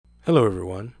Hello,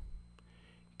 everyone.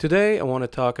 Today I want to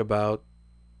talk about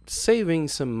saving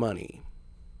some money.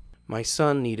 My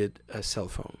son needed a cell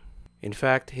phone. In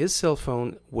fact, his cell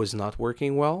phone was not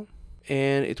working well,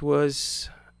 and it was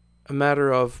a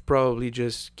matter of probably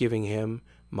just giving him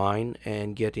mine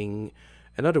and getting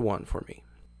another one for me.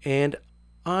 And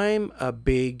I'm a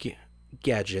big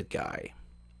gadget guy.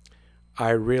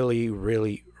 I really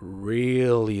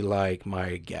like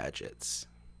my gadgets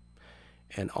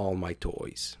and all my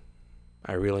toys.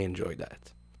 I really enjoy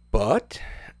that. But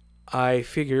I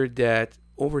figured that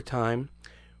over time,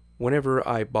 whenever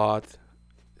I bought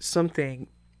something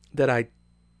that I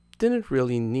didn't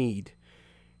really need,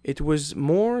 it was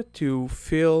more to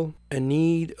fill a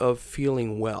need of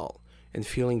feeling well and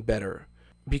feeling better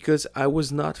because I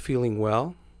was not feeling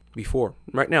well before.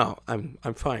 Right now, I'm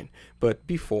fine, but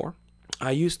before,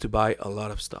 I used to buy a lot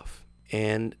of stuff.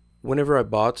 And whenever I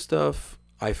bought stuff,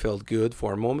 I felt good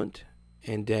for a moment,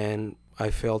 and then I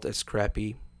felt as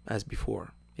crappy as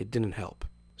before. It didn't help.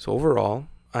 So overall,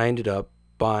 I ended up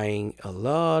buying a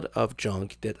lot of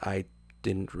junk that I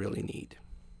didn't really need.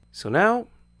 So now,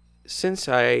 since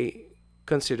I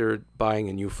considered buying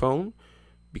a new phone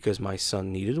because my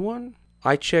son needed one,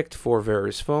 I checked for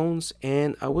various phones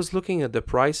and I was looking at the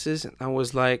prices and I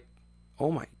was like,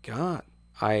 "Oh my god.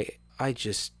 I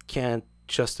just can't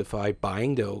justify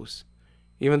buying those.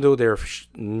 Even though they're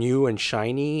new and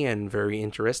shiny and very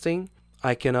interesting,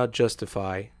 I cannot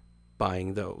justify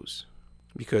buying those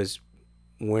because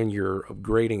when you're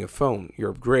upgrading a phone,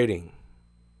 you're upgrading,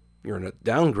 you're not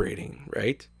downgrading,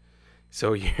 right?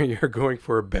 So you're going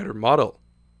for a better model.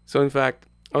 So in fact,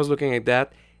 I was looking at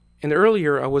that, and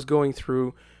earlier I was going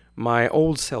through my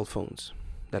old cell phones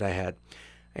that I had,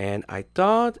 and I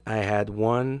thought I had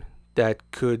one that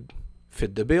could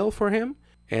fit the bill for him,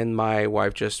 and my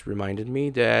wife just reminded me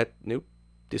that nope,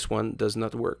 this one does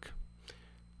not work.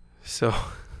 So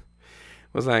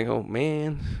I was like, oh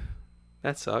man,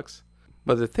 that sucks.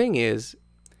 But the thing is,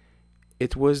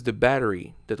 it was the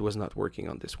battery that was not working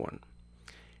on this one.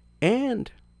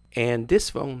 And and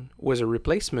this phone was a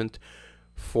replacement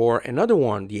for another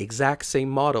one, the exact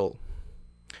same model.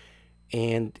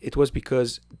 And it was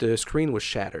because the screen was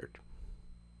shattered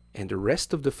and the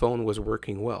rest of the phone was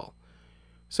working well.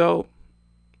 So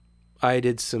I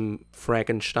did some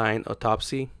Frankenstein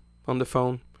autopsy on the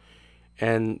phone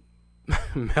and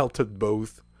melted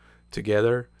both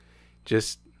together.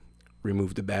 Just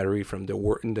removed the battery from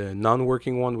the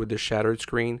non-working one with the shattered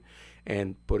screen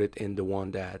and put it in the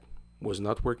one that was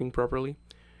not working properly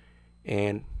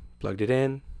and plugged it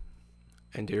in,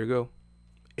 and there you go.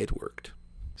 It worked.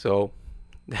 So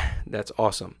that's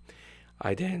awesome.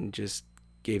 I then just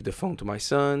gave the phone to my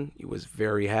son. He was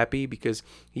very happy because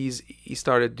he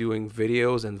started doing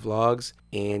videos and vlogs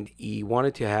and he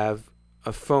wanted to have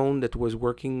a phone that was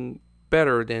working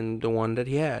better than the one that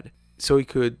he had. So he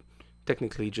could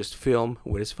technically just film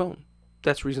with his phone.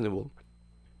 That's reasonable.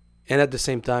 And at the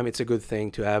same time, it's a good thing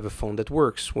to have a phone that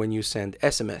works when you send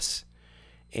SMS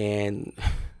and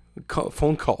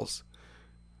phone calls.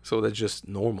 So that's just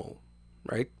normal,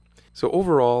 right? So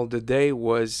overall, the day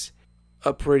was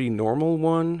a pretty normal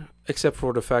one, except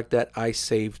for the fact that I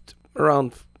saved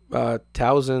around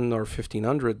 $1,000 or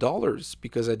 $1,500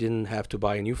 because I didn't have to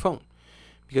buy a new phone.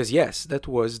 Because yes, that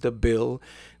was the bill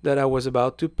that I was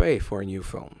about to pay for a new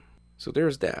phone. So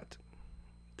there's that.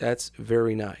 That's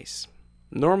very nice.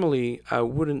 Normally, I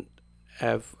wouldn't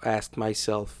have asked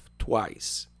myself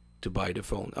twice to buy the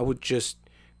phone. I would just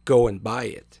go and buy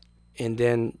it and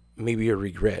then maybe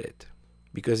regret it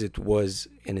because it was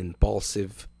an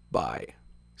impulsive buy.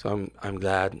 So I'm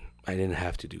glad I didn't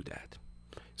have to do that.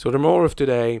 So the moral of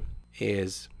today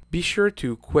is be sure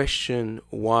to question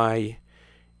why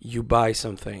you buy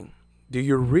something. Do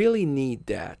you really need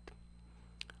that?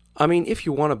 I mean, if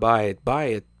you want to buy it, buy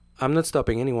it. I'm not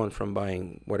stopping anyone from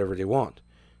buying whatever they want.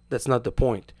 That's not the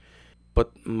point.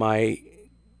 But my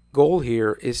goal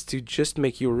here is to just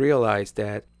make you realize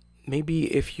that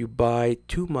maybe if you buy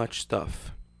too much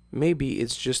stuff, maybe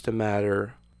it's just a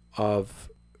matter of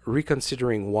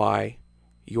reconsidering why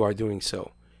you are doing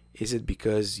so. Is it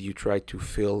because you try to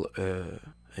fill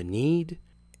a need?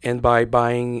 And by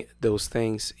buying those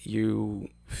things, you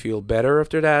feel better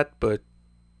after that, but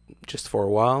just for a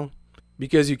while?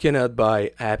 Because you cannot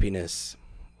buy happiness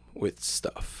with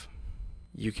stuff.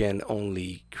 You can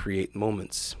only create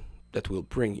moments that will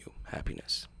bring you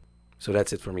happiness. So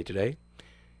that's it for me today.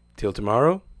 Till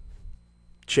tomorrow,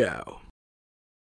 ciao.